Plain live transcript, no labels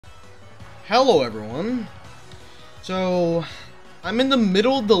Hello everyone. So, I'm in the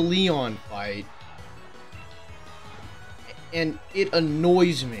middle of the Leon fight, and it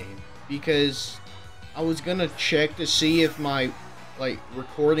annoys me because I was gonna check to see if my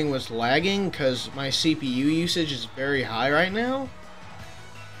recording was lagging because my CPU usage is very high right now.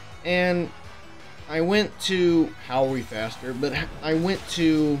 And I went to, how are we faster? But I went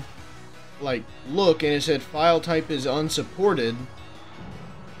to look and it said file type is unsupported.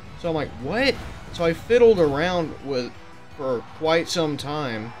 So I'm like, what? So I fiddled around with for quite some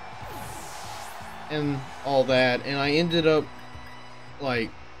time and all that, and I ended up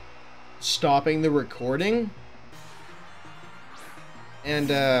stopping the recording. And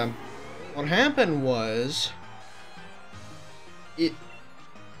what happened was it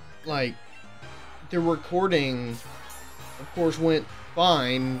the recording of course went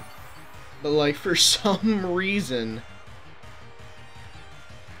fine, but for some reason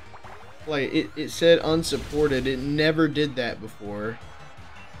it said unsupported. It never did that before.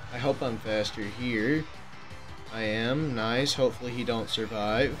 I hope I'm faster here. I am. Nice. Hopefully he don't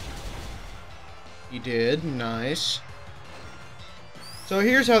survive. He did. Nice. So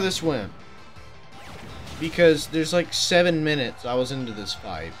here's how this went. Because there's 7 minutes I was into this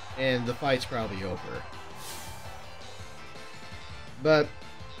fight, and the fight's probably over. But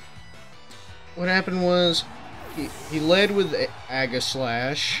what happened was he led with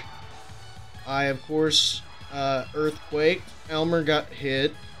Agaslash. I, of course, Earthquaked. Elmer got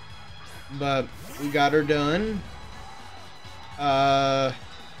hit, but we got her done.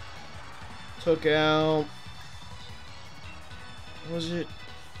 Took out... what was it?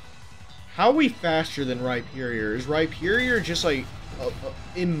 How are we faster than Rhyperior? Is Rhyperior just,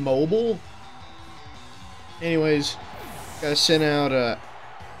 immobile? Anyways, gotta send out,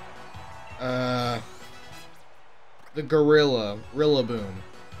 the Gorilla, Rillaboom.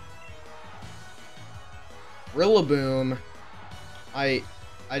 Rillaboom, I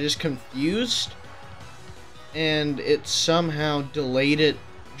just confused, and it somehow delayed it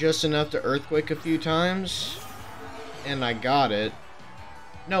just enough to Earthquake a few times, and I got it.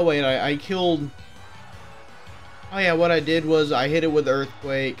 No, wait, I killed... oh yeah, what I did was I hit it with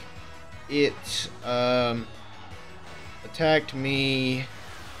Earthquake. It attacked me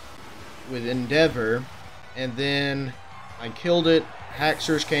with Endeavor, and then I killed it.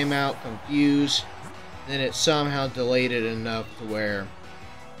 Haxorus came out, confused. Then it somehow delayed it enough to where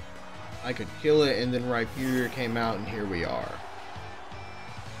I could kill it, and then Rhyperior came out, and here we are.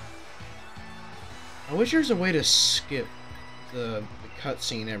 I wish there's a way to skip the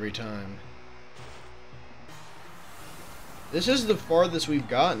cutscene every time. This is the farthest we've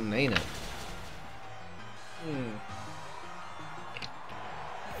gotten, ain't it?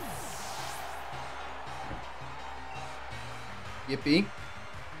 Yippee.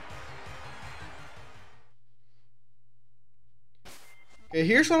 Okay,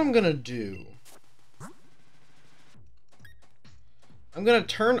 here's what I'm gonna do. I'm gonna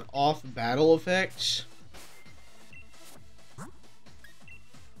turn off battle effects.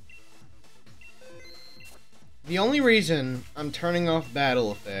 The only reason I'm turning off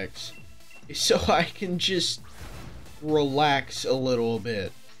battle effects is so I can just relax a little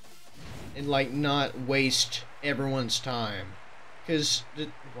bit and not waste everyone's time. Cause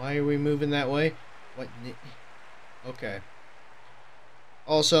why are we moving that way? What? Okay.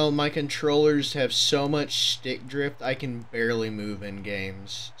 Also, my controllers have so much stick drift, I can barely move in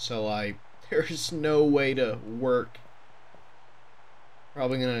games. So, there's no way to work.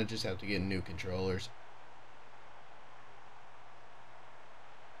 Probably gonna just have to get new controllers.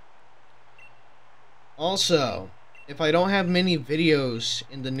 Also, if I don't have many videos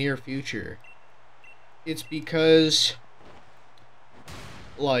in the near future, it's because,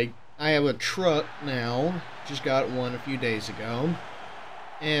 I have a truck now. Just got one a few days ago.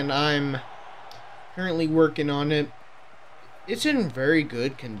 And I'm currently working on it. It's in very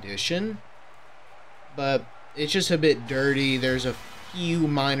good condition, but it's just a bit dirty. There's a few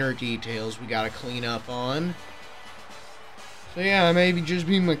minor details we gotta clean up on. So yeah, I may just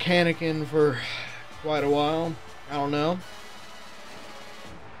be mechanicking for quite a while. I don't know.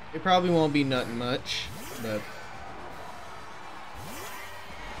 It probably won't be nothing much, but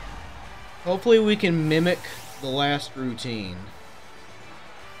hopefully we can mimic the last routine.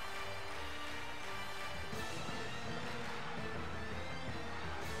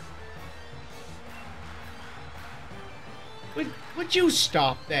 Would you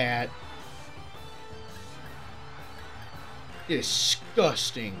stop that?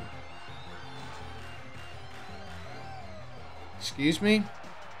 Disgusting. Excuse me?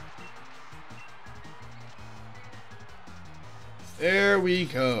 There we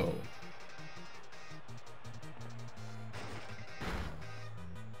go.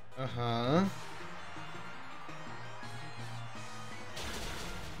 Uh-huh.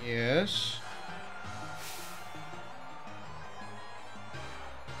 Yes.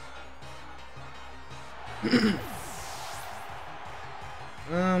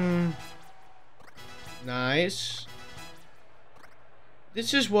 Nice.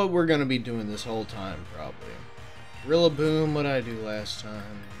 This is what we're gonna be doing this whole time, probably. Rillaboom, what did I do last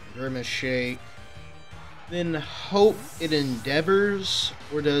time? Grimace Shake. Then hope it endeavors,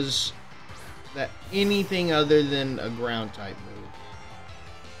 or does that anything other than a ground type move?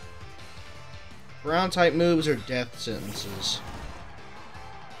 Ground type moves are death sentences.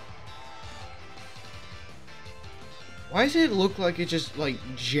 Why does it look like it's just like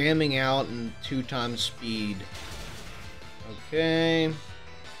jamming out in 2 times speed? Okay.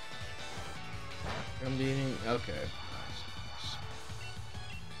 I'm beating. Okay.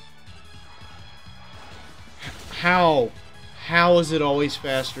 How? How is it always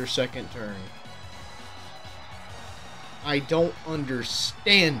faster second turn? I don't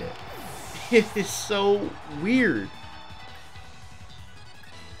understand it. It is so weird.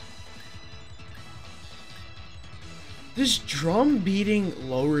 This drum beating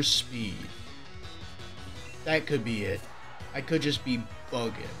lower speed. That could be it. I could just be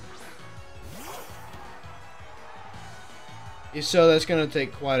bugging. If so, that's gonna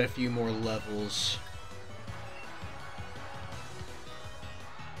take quite a few more levels.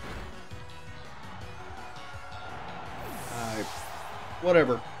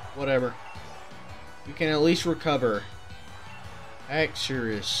 Whatever. You can at least recover.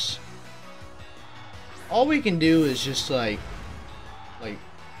 Axurus. All we can do is just like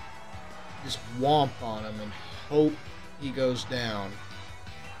just womp on him and hope he goes down.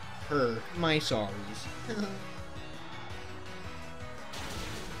 My sorries.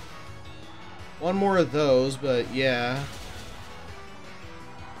 One more of those, but yeah.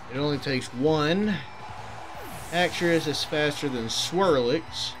 It only takes one. Axurus is faster than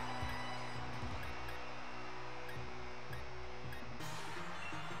Swirlix.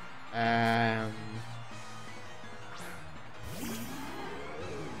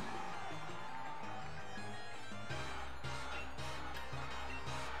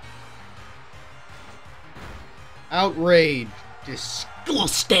 Outrage.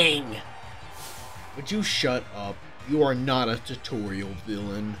 Disgusting. Would you shut up? You are not a tutorial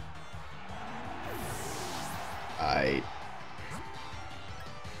villain.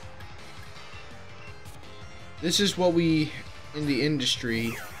 This is what we in the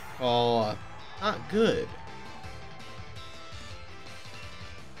industry call not good.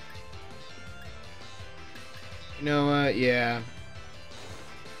 You know what? Yeah.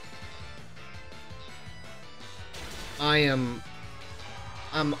 I'm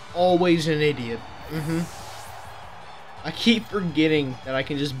always an idiot. I keep forgetting that I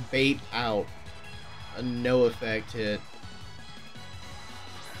can just bait out a no effect hit.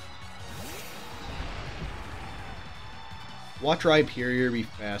 Watch Rhyperior be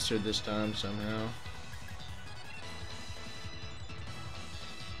faster this time somehow.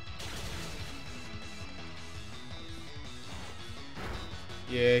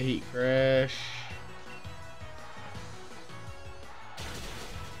 Yeah, Heat Crash.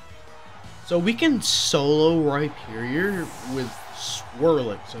 So we can solo Rhyperior with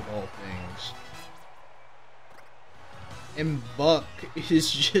Swirlix of all things. And Buck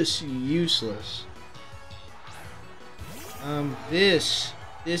is just useless. This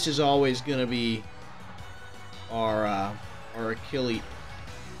is always gonna be our Achilles.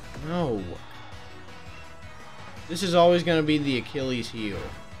 No. This is always gonna be the Achilles heel,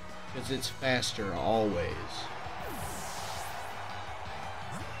 because it's faster always.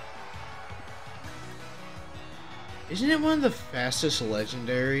 Isn't it one of the fastest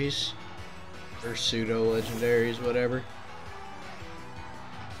legendaries? Or pseudo-legendaries, whatever.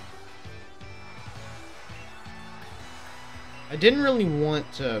 I didn't really want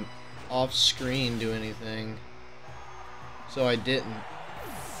to off-screen do anything, so I didn't.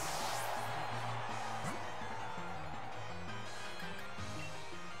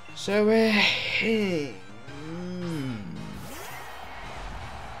 So,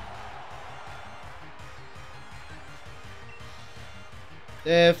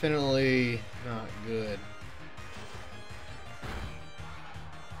 definitely not good.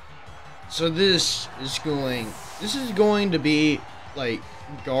 So this is going to be like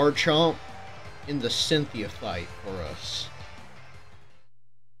Garchomp in the Cynthia fight for us.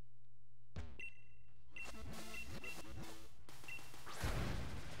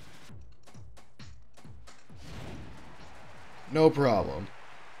 No problem.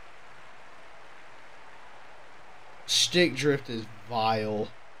 Stick Drift is vile.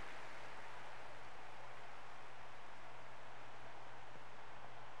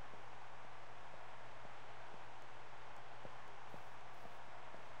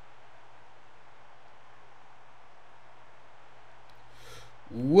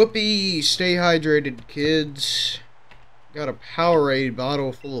 Whoopee! Stay hydrated, kids. Got a Powerade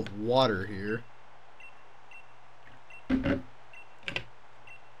bottle full of water here.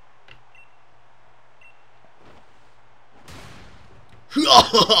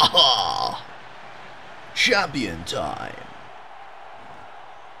 Champion time.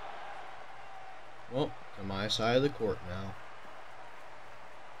 Well, to my side of the court now.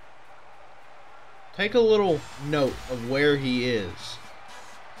 Take a little note of where he is.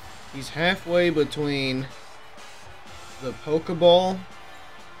 He's halfway between the Pokeball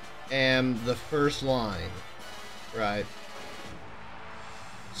and the first line, right?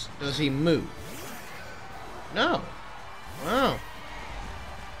 Does he move? No. Wow.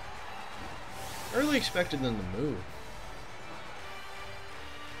 I really expected them to move.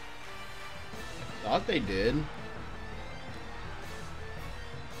 I thought they did.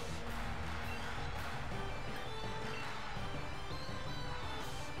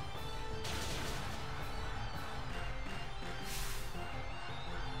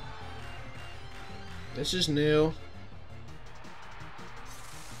 This is new.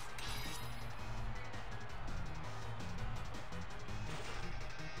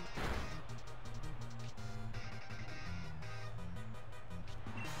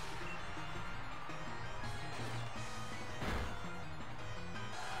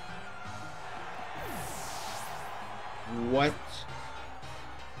 What?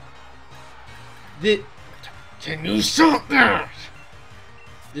 Can you stop that?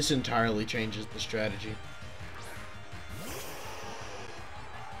 This entirely changes the strategy.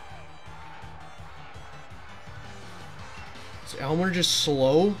 Is Elmer just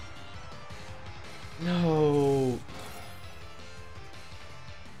slow? No.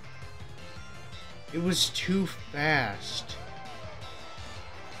 It was too fast.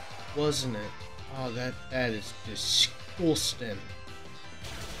 Wasn't it? Oh, that is disgusting.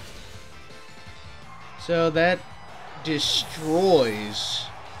 So that destroys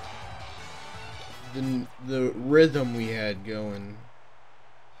the rhythm we had going.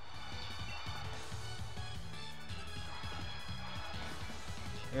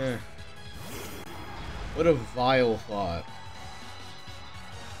 What a vile thought.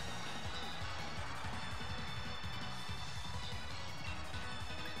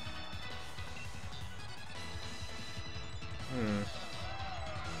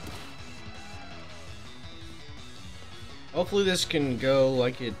 Hopefully this can go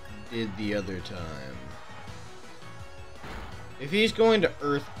like it did the other time. If he's going to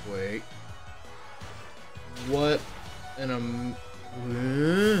Earthquake, what an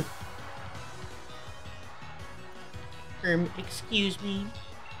excuse me.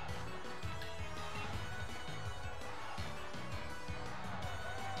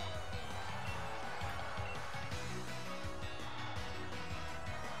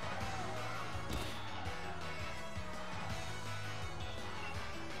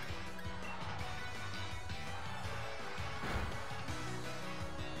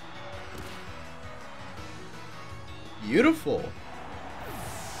 Beautiful.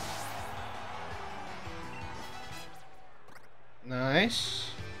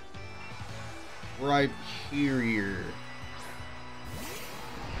 Nice. Rhyperior.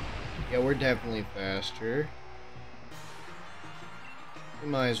 Yeah, we're definitely faster. We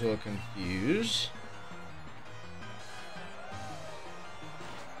might as well confuse.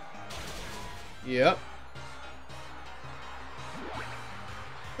 Yep.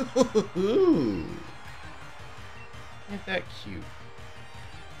 Ain't that cute?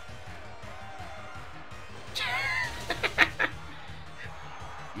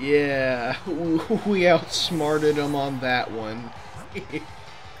 Yeah, we outsmarted him on that one.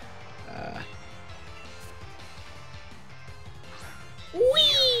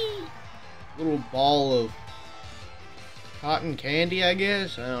 Whee! Little ball of cotton candy, I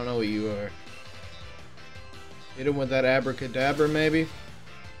guess? I don't know what you are. Hit him with that abracadabra, maybe?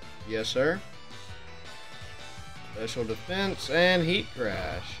 Yes, sir. Special defense and heat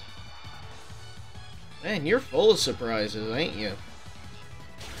crash. Man, you're full of surprises, ain't you?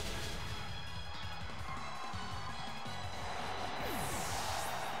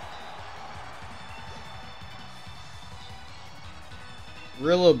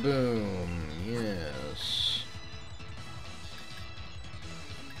 Rillaboom, yes.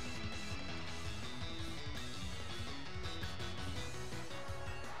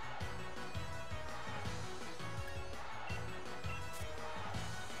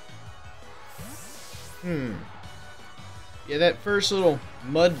 Yeah, that first little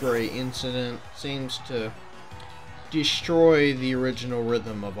Mudbray incident seems to destroy the original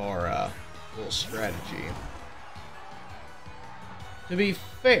rhythm of our little strategy. To be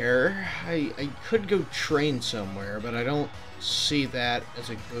fair, I could go train somewhere, but I don't see that as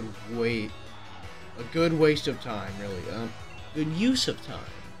a good waste of time, really. Good use of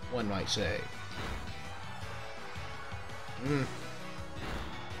time, one might say.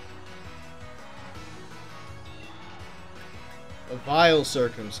 A vile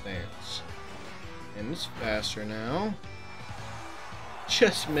circumstance. And it's faster now.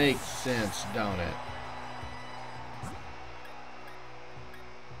 Just makes sense, don't it?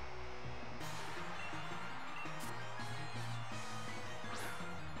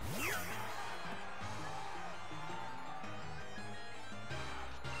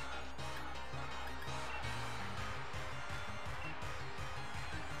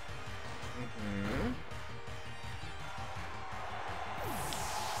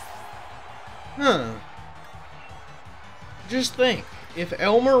 Huh. Just think, if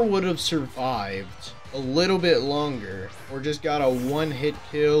Elmer would have survived a little bit longer, or just got a one-hit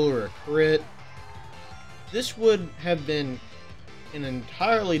kill or a crit, this would have been an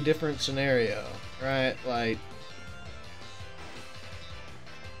entirely different scenario, right? Like,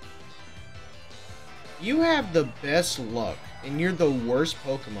 you have the best luck, and you're the worst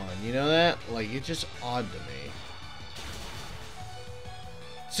Pokemon, you know that? Like, it's just odd to me.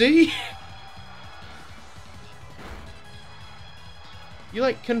 See? You,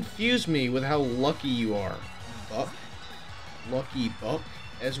 like, confuse me with how lucky you are. Buck? Lucky Buck,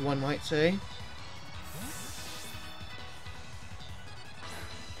 as one might say.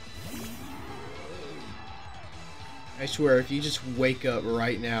 I swear, if you just wake up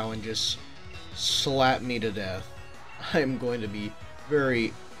right now and just slap me to death, I'm going to be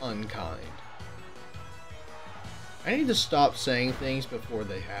very unkind. I need to stop saying things before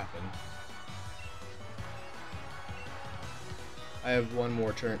they happen. I have one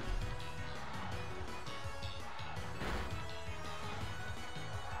more turn.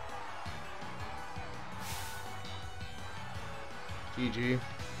 GG.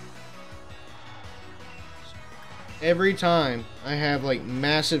 Every time I have like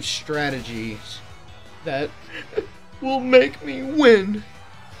massive strategies that will make me win.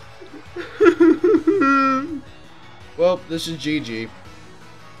 Well, this is GG.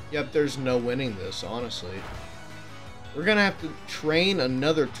 Yep, there's no winning this, honestly. We're gonna have to train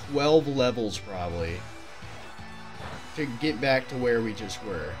another 12 levels, probably, to get back to where we just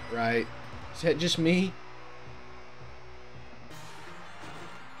were, right? Is that just me?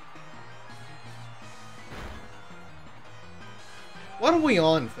 What are we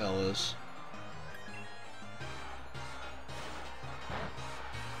on, fellas?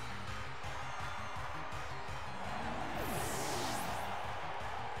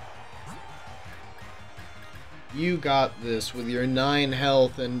 You got this with your 9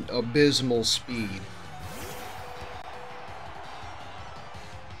 health and abysmal speed.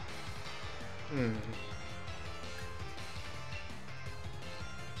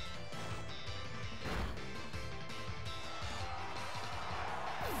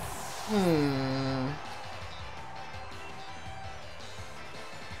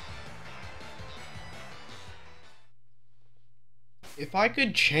 If I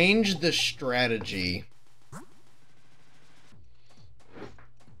could change the strategy...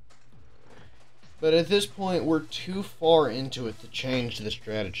 But at this point, we're too far into it to change the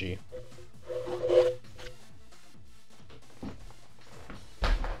strategy.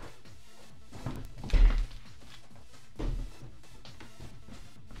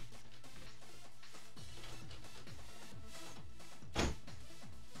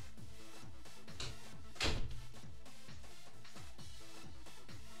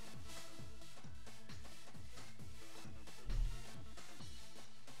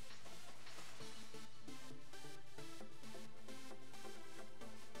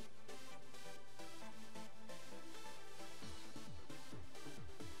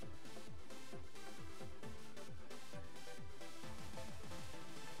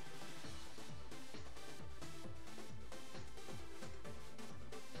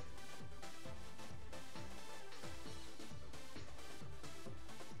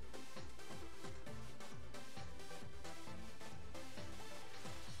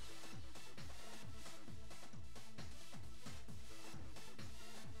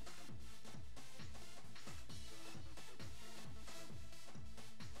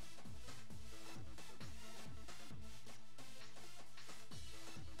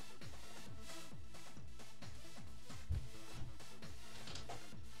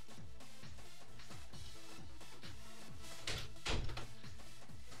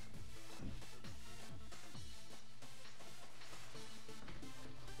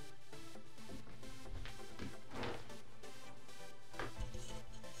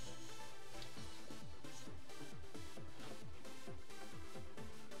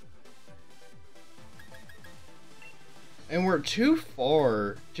 we're too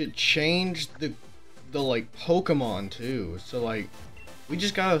far to change the like Pokemon too. So like we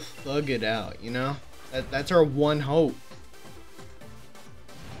just gotta thug it out, you know? That's our one hope.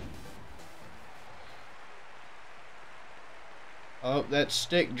 Oh, that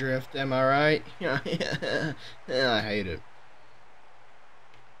stick drift, am I right? Yeah, I hate it.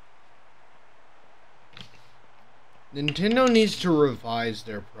 Nintendo needs to revise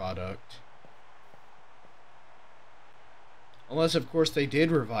their product. Unless, of course, they did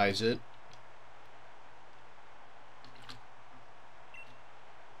revise it.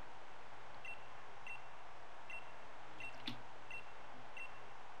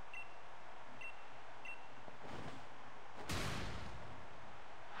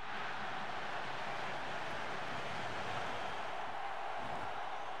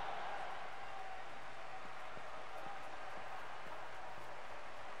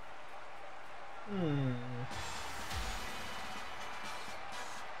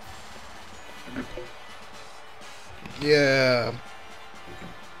 Yeah.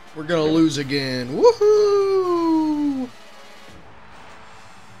 We're gonna lose again. Woohoo!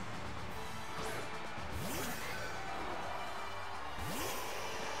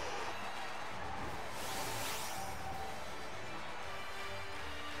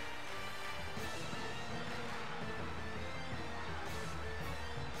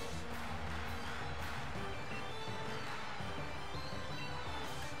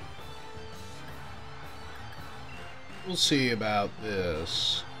 We'll see about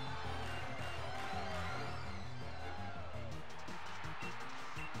this.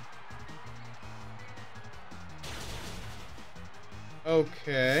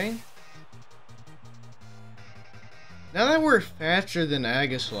 Okay. Now that we're faster than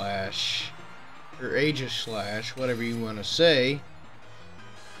Aegislash, or Aegislash, whatever you want to say,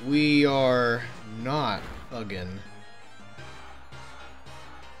 we are not thugging.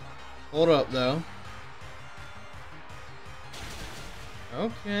 Hold up, though.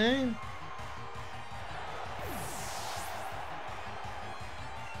 Okay.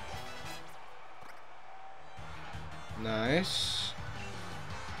 Nice.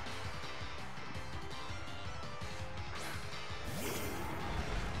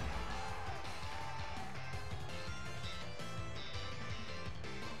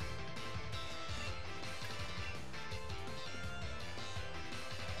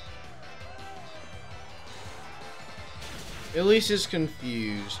 At least it's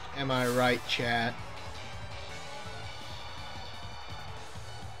confused. Am I right, chat?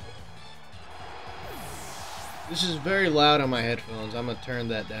 This is very loud on my headphones. I'm gonna turn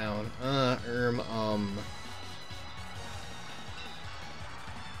that down.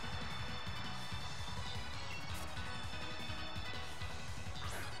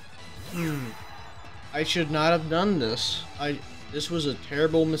 I should not have done this. This was a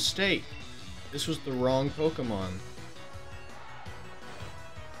terrible mistake. This was the wrong Pokemon.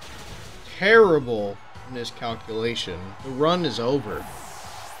 Terrible miscalculation. The run is over.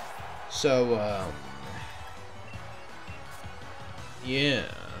 So, yeah.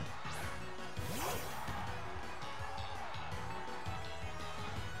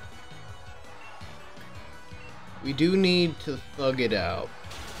 We do need to thug it out.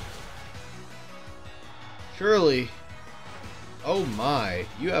 Surely. Oh my,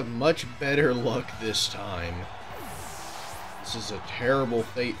 you have much better luck this time. This is a terrible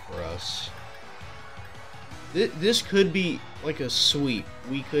fate for us. This could be like a sweep.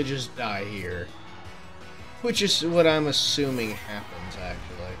 We could just die here. Which is what I'm assuming happens,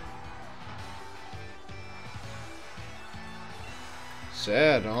 actually.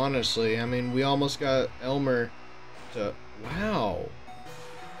 Sad, honestly. I mean, we almost got Elmer to... Wow.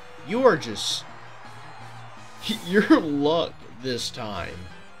 You are just... Your luck this time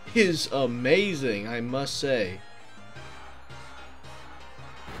is amazing, I must say.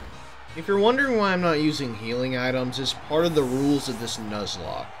 If you're wondering why I'm not using healing items, it's part of the rules of this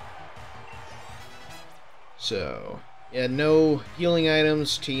Nuzlocke. So, yeah, no healing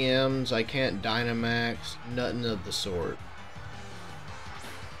items, TMs, I can't Dynamax, nothing of the sort.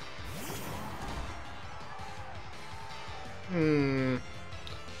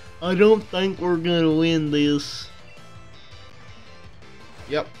 I don't think we're gonna win this.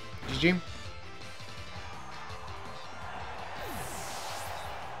 Yep, GG.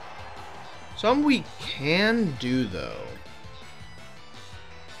 Some we can do, though.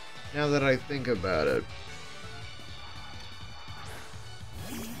 Now that I think about it.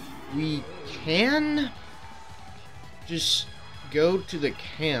 We can just go to the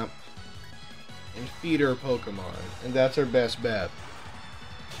camp and feed our Pokemon. And that's our best bet.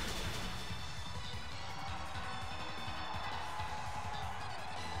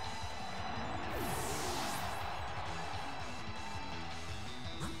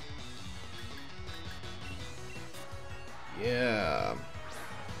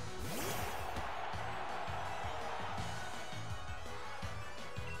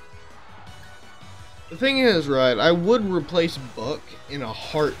 The thing is, right, I would replace Buck in a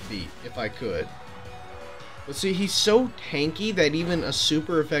heartbeat if I could. But see, he's so tanky that even a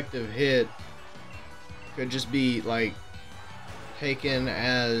super effective hit could just be, like, taken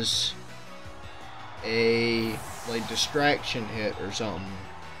as a, like, distraction hit or something.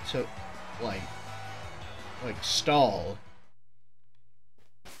 So, like stall.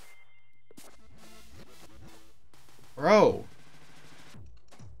 Bro.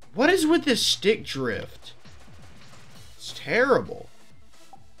 What is with this stick drift? It's terrible.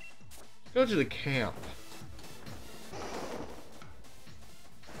 Let's go to the camp.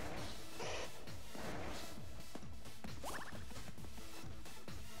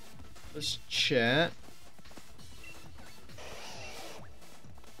 Let's chat.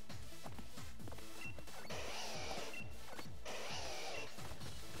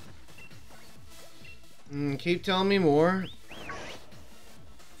 Keep telling me more.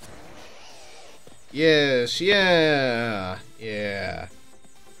 Yes, yeah.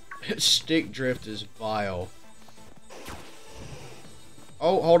 Stick drift is vile.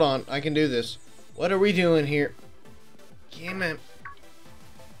 Oh, hold on. I can do this. What are we doing here? Damn it.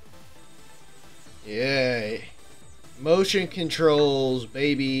 Yay. Motion controls,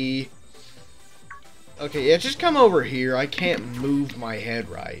 baby. Okay, yeah, just come over here. I can't move my head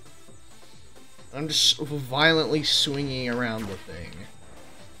right. I'm just violently swinging around the thing.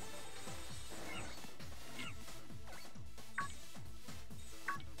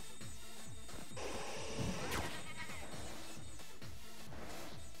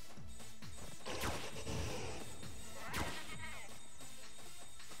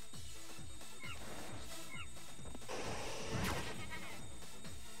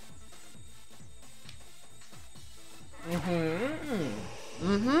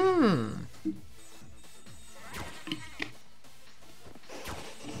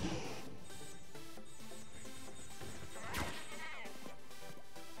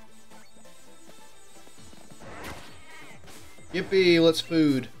 Yippee, let's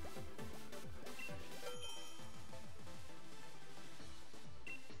food.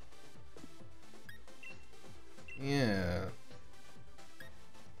 Yeah.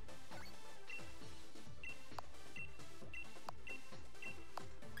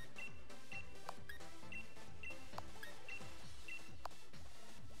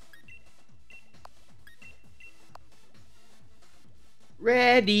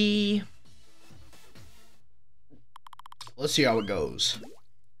 Ready. Let's see how it goes.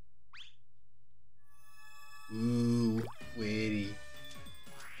 Ooh, witty.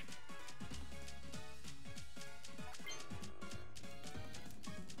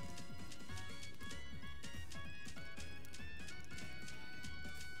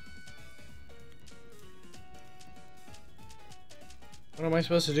 What am I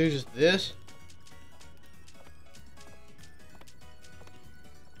supposed to do? Just this?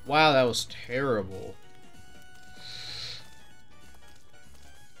 Wow, that was terrible.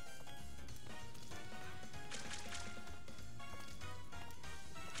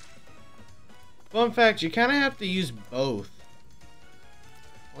 Fun fact, you kind of have to use both.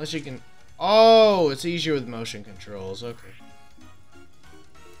 Unless you can... Oh, it's easier with motion controls. Okay.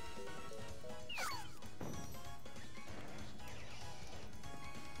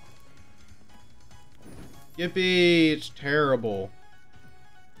 Yippee, it's terrible.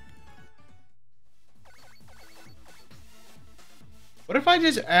 What if I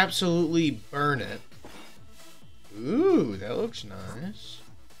just absolutely burn it? Ooh, that looks nice.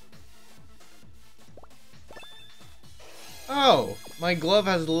 Oh, my glove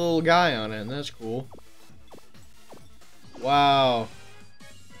has a little guy on it, and that's cool. Wow.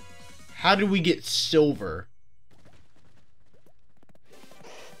 How did we get silver?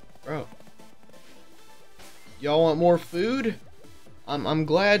 Bro. Y'all want more food? I'm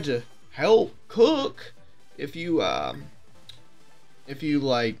glad to help cook if you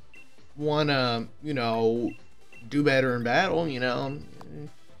like wanna, you know, do better in battle, you know.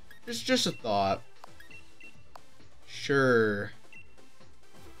 It's just a thought. Sure.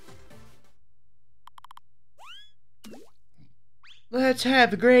 Let's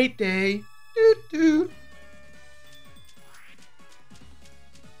have a great day. Doo doo.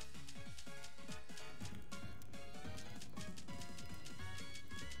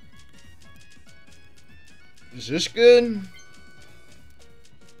 Is this good?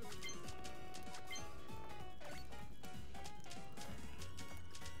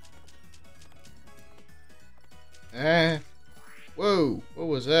 Whoa, what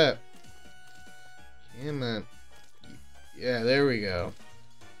was that? Damn it. Yeah, there we go.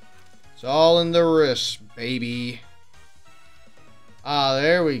 It's all in the wrist, baby. Ah,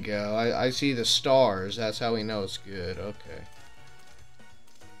 there we go. I see the stars. That's how we know it's good. Okay.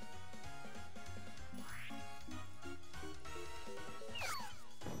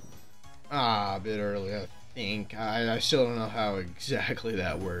 Ah, a bit early, I think. I still don't know how exactly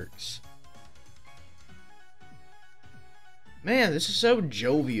that works. Man, this is so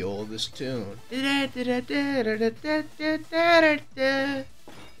jovial, this tune. You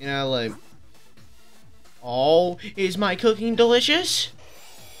know, like... Oh, is my cooking delicious?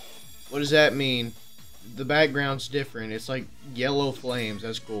 What does that mean? The background's different. It's like yellow flames.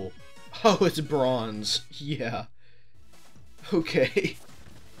 That's cool. Oh, it's bronze. Yeah. Okay.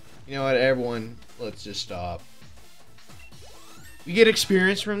 You know what, everyone? Let's just stop. You get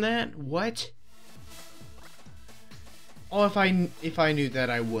experience from that? What? Oh, if I knew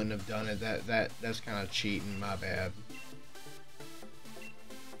that, I wouldn't have done it. That's kind of cheating. My bad.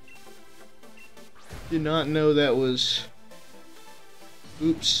 Did not know that was...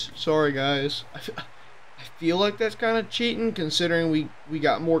 Oops. Sorry, guys. I feel like that's kind of cheating, considering we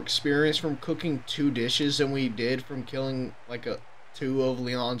got more experience from cooking 2 dishes than we did from killing, like, 2 of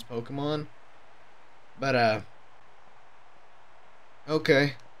Leon's Pokemon. But,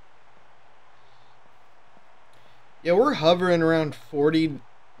 okay. Yeah, we're hovering around 40,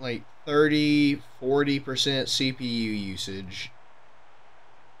 like, 30, 40% CPU usage.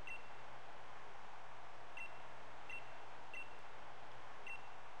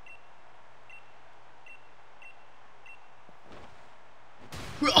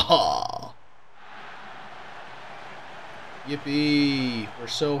 Yippee! We're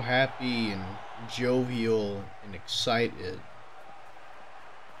so happy and jovial and excited.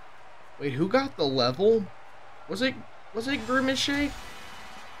 Wait, who got the level? Was it Grimace?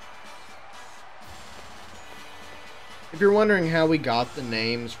 If you're wondering how we got the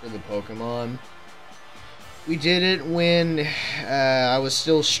names for the Pokemon, we did it when I was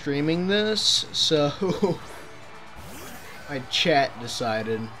still streaming this, so my chat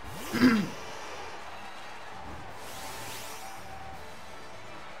decided.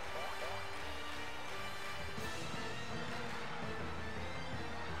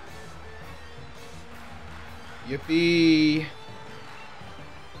 Yippee!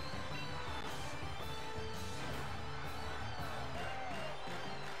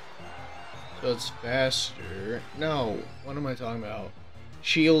 So it's faster. No, what am I talking about?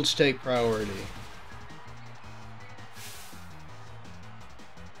 Shields take priority.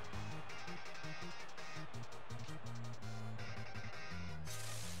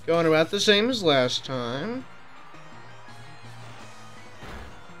 Going about the same as last time.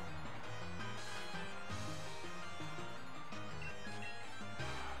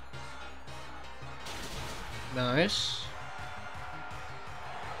 Nice.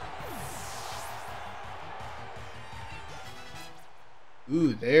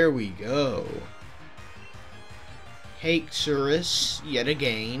 Ooh, there we go. Haxorus, yet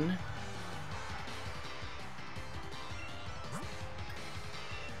again.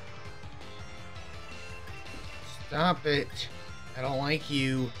 Stop it. I don't like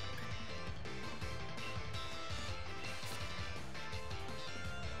you.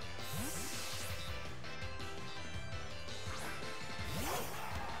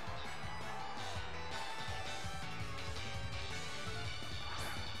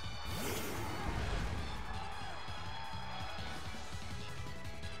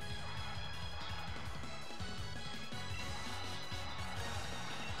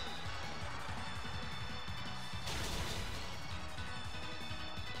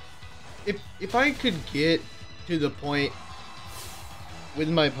 If I could get to the point with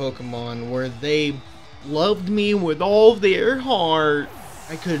my Pokemon where they loved me with all their heart,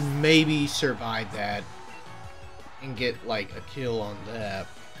 I could maybe survive that and get like a kill on that.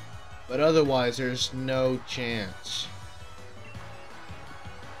 But otherwise, there's no chance.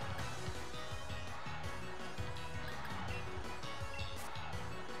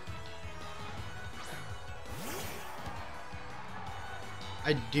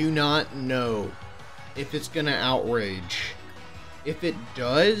 I do not know if it's gonna outrage. If it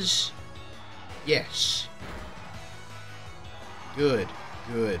does, yes. Good,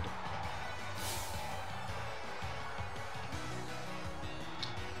 good.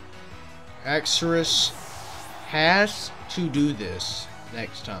 Haxorus has to do this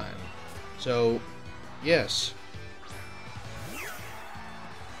next time. So, yes.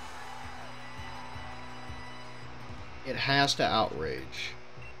 It has to outrage.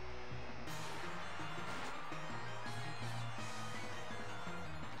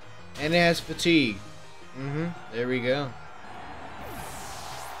 And it has fatigue. There we go.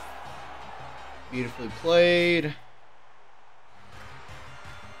 Beautifully played.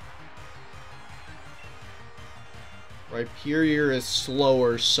 Rhyperior is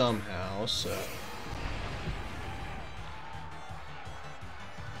slower somehow, so...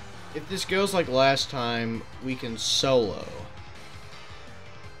 If this goes like last time, we can solo.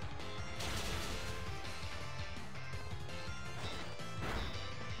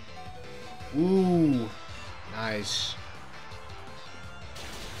 Ooh, nice.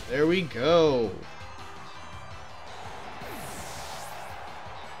 There we go.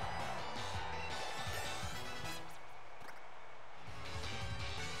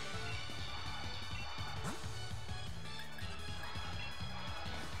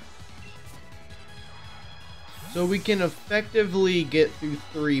 So we can effectively get through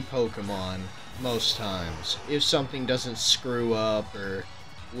 3 Pokemon most times. If something doesn't screw up or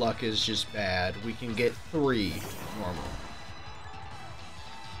luck is just bad, we can get 3 normal.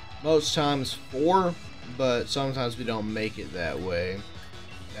 Most times 4, but sometimes we don't make it that way.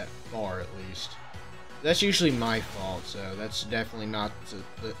 That far, at least. That's usually my fault, so that's definitely not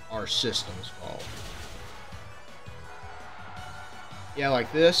our system's fault. Yeah,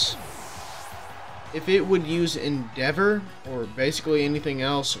 like this. If it would use Endeavor, or basically anything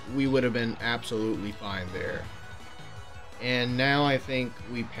else, we would have been absolutely fine there. And now I think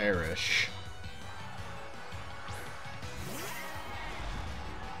we perish.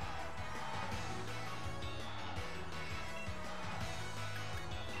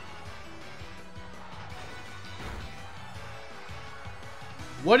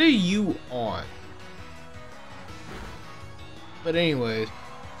 What are you on? But anyways,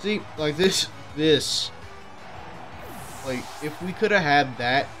 see, like this, like, if we could have had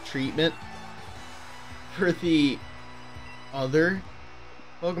that treatment for the other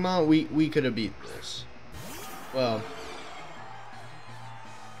Pokemon, we could have beat this. Well,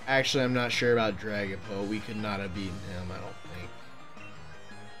 actually, I'm not sure about Dragapult. We could not have beaten him, I don't think.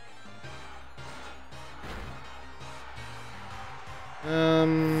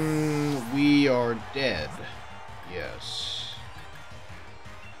 We are dead. Yes.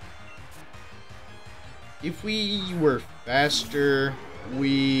 If we were faster,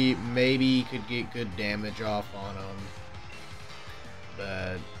 we maybe could get good damage off on them.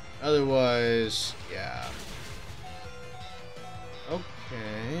 But otherwise, yeah.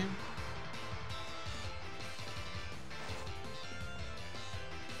 Okay.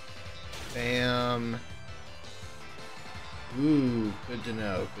 Bam. Ooh, good to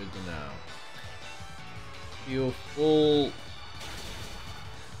know, good to know. Heal full.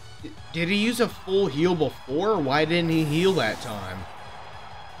 Did he use a full heal before? Why didn't he heal that time?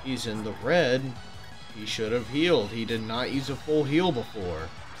 He's in the red. He should have healed. He did not use a full heal before.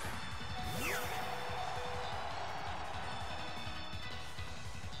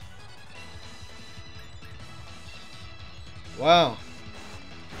 Wow.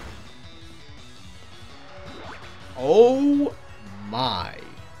 Oh my.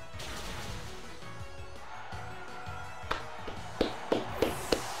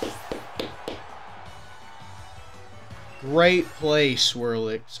 Great play,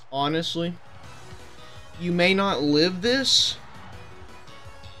 Swirlix. Honestly, you may not live this,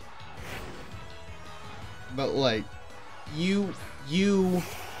 but like, you're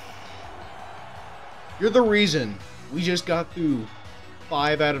the reason we just got through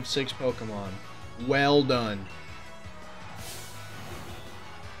 5 out of 6 Pokemon. Well done.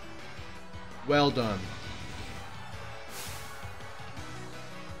 Well done.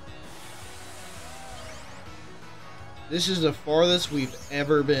 This is the farthest we've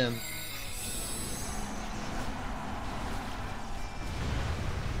ever been.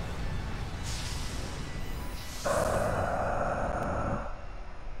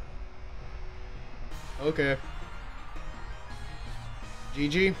 Okay.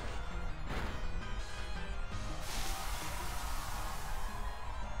 GG.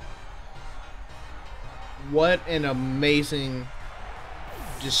 What an amazing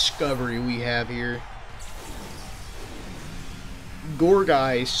discovery we have here.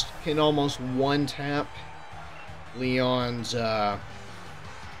 Gourgeist can almost one-tap Leon's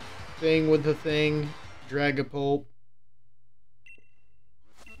thing with the thing. Dragapult.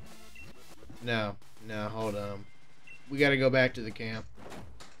 No, hold on. We gotta go back to the camp.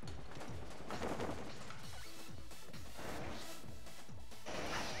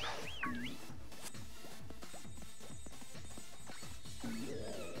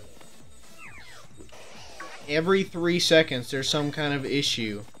 Every 3 seconds, there's some kind of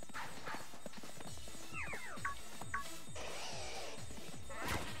issue.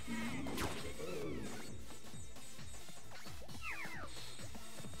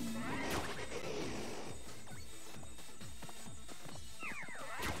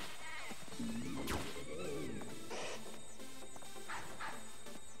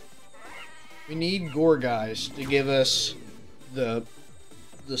 We need gore guys to give us the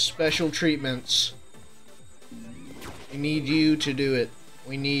special treatments. We need you to do it.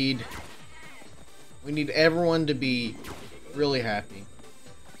 We need everyone to be really happy.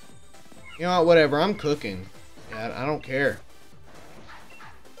 You know what? Whatever. I'm cooking. Yeah, I don't care.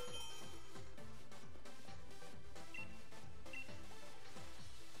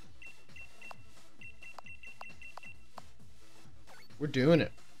 We're doing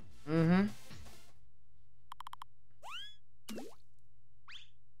it. Mm-hmm.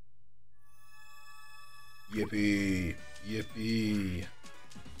 Yippee. Yippee.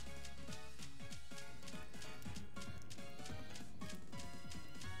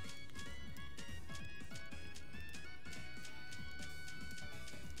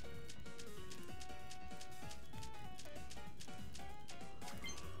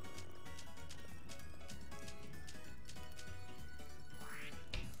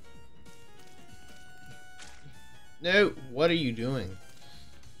 No, what are you doing?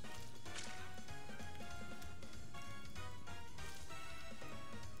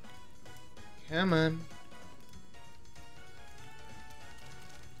 Come on.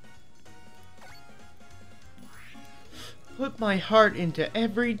 Put my heart into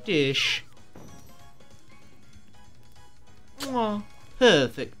every dish. Aw,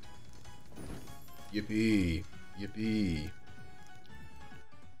 perfect. Yippee. Yippee.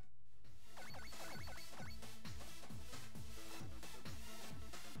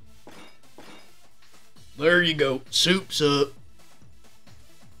 There you go. Soup's up.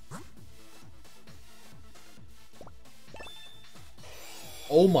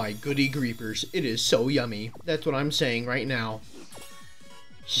 Oh my goody creepers. It is so yummy. That's what I'm saying right now.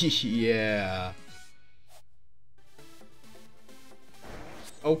 Yeah.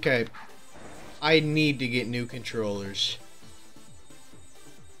 Okay. I need to get new controllers.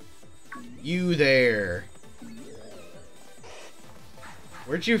 You there.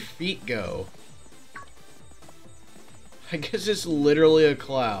 Where'd your feet go? I guess it's literally a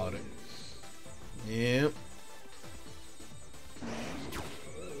cloud. Yep.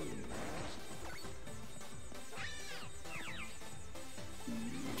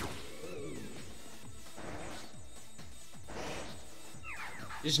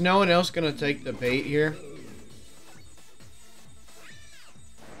 Is no one else gonna take the bait here?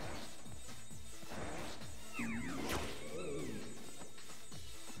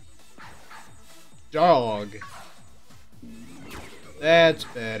 Dog. That's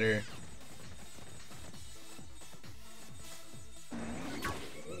better.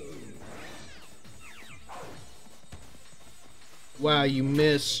 Wow, you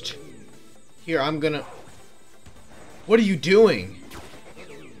missed. Here, I'm gonna... What are you doing?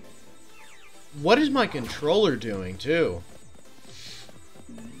 What is my controller doing, too?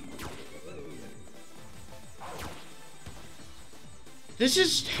 This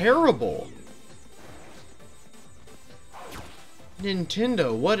is terrible.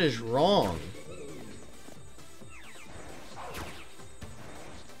 Nintendo, what is wrong?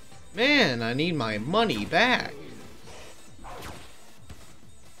 Man, I need my money back.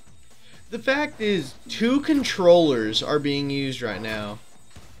 The fact is, 2 controllers are being used right now.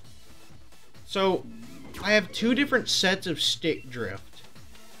 So, I have 2 different sets of stick drift.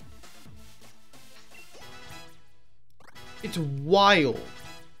 It's wild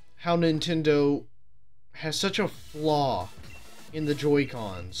how Nintendo has such a flaw in the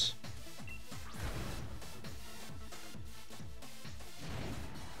Joy-Cons.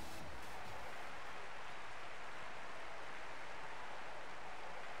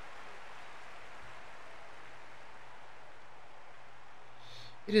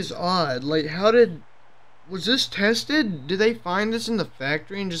 It is odd. Like, how did... Was this tested? Did they find this in the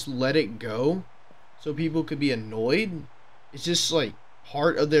factory and just let it go? So people could be annoyed? Is this, like,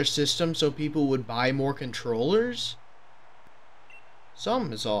 part of their system so people would buy more controllers?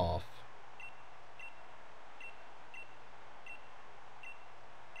 Something is off.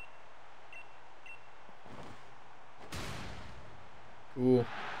 Cool.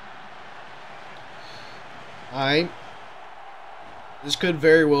 Alright. This could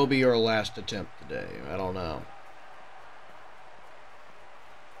very well be our last attempt today. I don't know.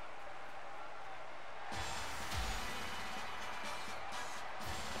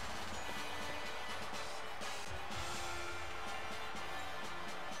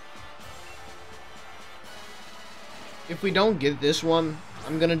 If we don't get this one,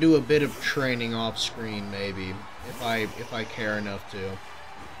 I'm gonna do a bit of training off screen, maybe, if I care enough to.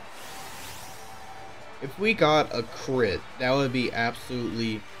 If we got a crit, that would be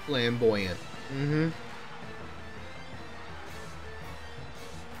absolutely flamboyant.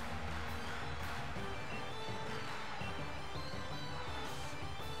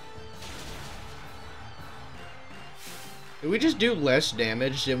 Do we just do less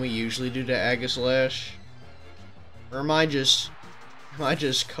damage than we usually do to Aegislash? Or am I just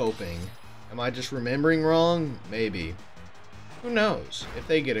coping? Am I just remembering wrong? Maybe. Who knows? If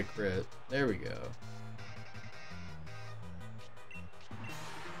they get a crit. There we go.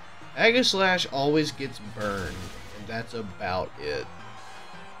 Aegislash always gets burned, and that's about it.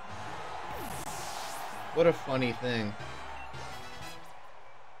 What a funny thing.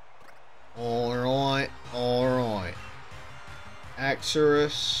 Alright, alright.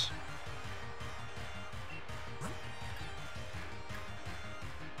 Axorus.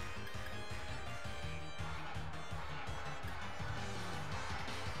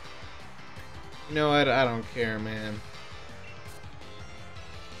 You know what? I don't care, man.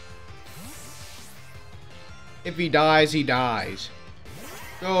 If he dies, he dies.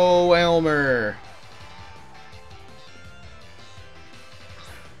 Go, Elmer!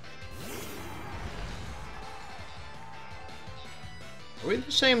 Are we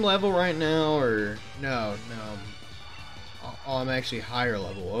the same level right now, or... No, no. Oh, I'm actually higher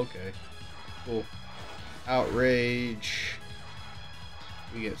level. Okay. Cool. Outrage.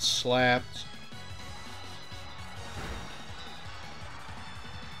 We get slapped.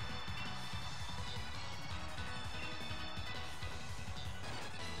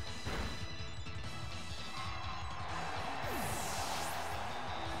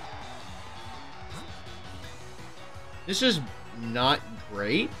 This is not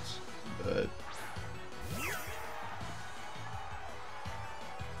great, but...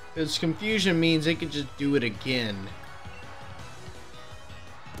 Because confusion means it could just do it again.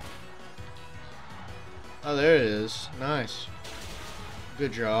 Oh, there it is. Nice.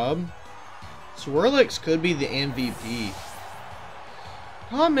 Good job. Swirlix could be the MVP.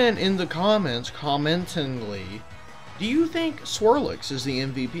 Comment in the comments, commentingly, do you think Swirlix is the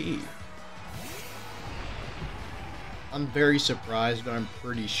MVP? I'm very surprised, but I'm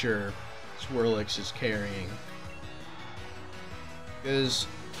pretty sure Swirlix is carrying. Because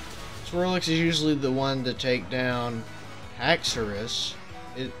Swirlix is usually the one to take down Haxorus.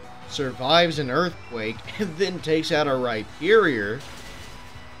 It survives an earthquake and then takes out a Rhyperior.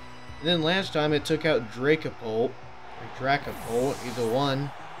 And then last time it took out Dracopult, or Dracopult, either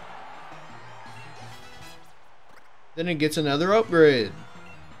one. Then it gets another upgrade.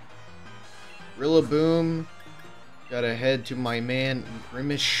 Rillaboom. Gotta head to my man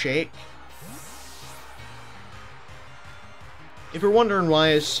Grimace Shake. If you're wondering why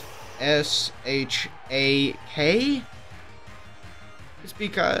it's S-H-A-K, it's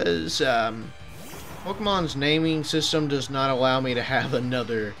because Pokemon's naming system does not allow me to have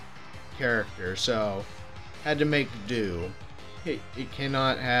another character, so had to make do. It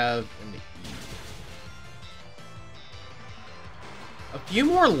cannot have an E. A few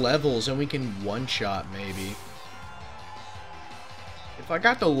more levels and we can one-shot maybe. If I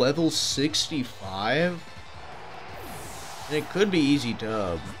got to level 65, then it could be easy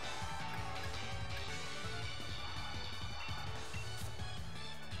dub.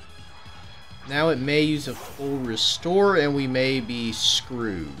 Now it may use a full restore and we may be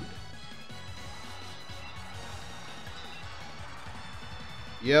screwed.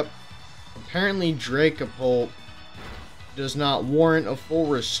 Yep. Apparently Dracopult does not warrant a full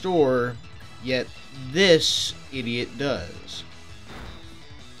restore, yet this idiot does.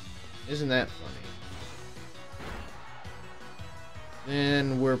 Isn't that funny?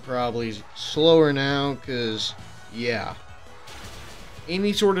 Then we're probably slower now, because, yeah.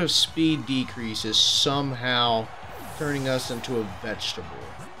 Any sort of speed decrease is somehow turning us into a vegetable.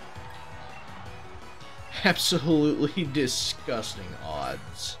 Absolutely disgusting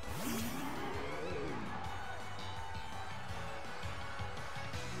odds.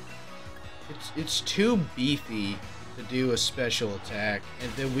 It's too beefy to do a special attack, and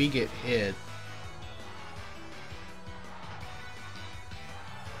then we get hit.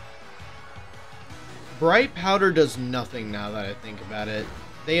 Bright Powder does nothing now that I think about it.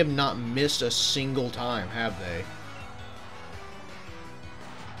 They have not missed a single time, have they?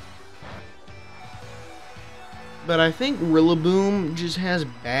 But I think Rillaboom just has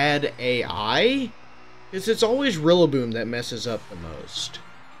bad AI, because it's always Rillaboom that messes up the most.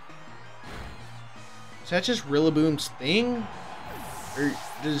 Is that just Rillaboom's thing? Or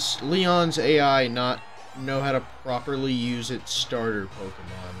does Leon's AI not know how to properly use its starter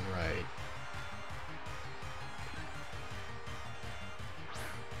Pokemon right?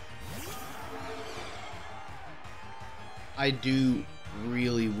 I do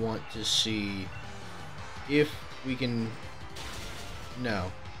really want to see if we can...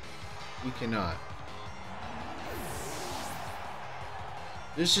 No, we cannot.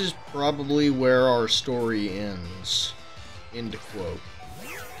 This is probably where our story ends. End quote.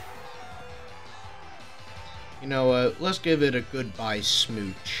 You know what? Let's give it a goodbye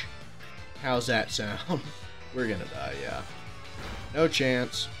smooch. How's that sound? We're gonna die, yeah. No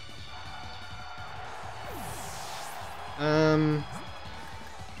chance.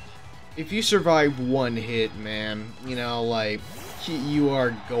 If you survive one hit, man, you know, like, you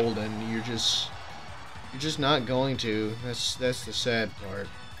are golden. You're just not going to. That's the sad part.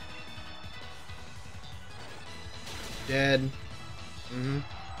 Dead.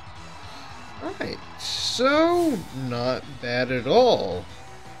 Alright, so not bad at all.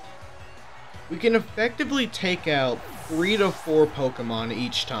 We can effectively take out 3 to 4 Pokemon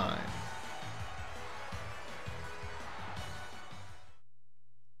each time.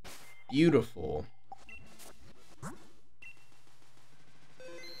 Beautiful.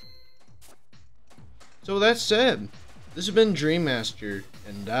 So with that said, this has been Dreammaster,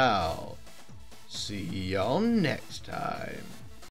 and I'll see y'all next time.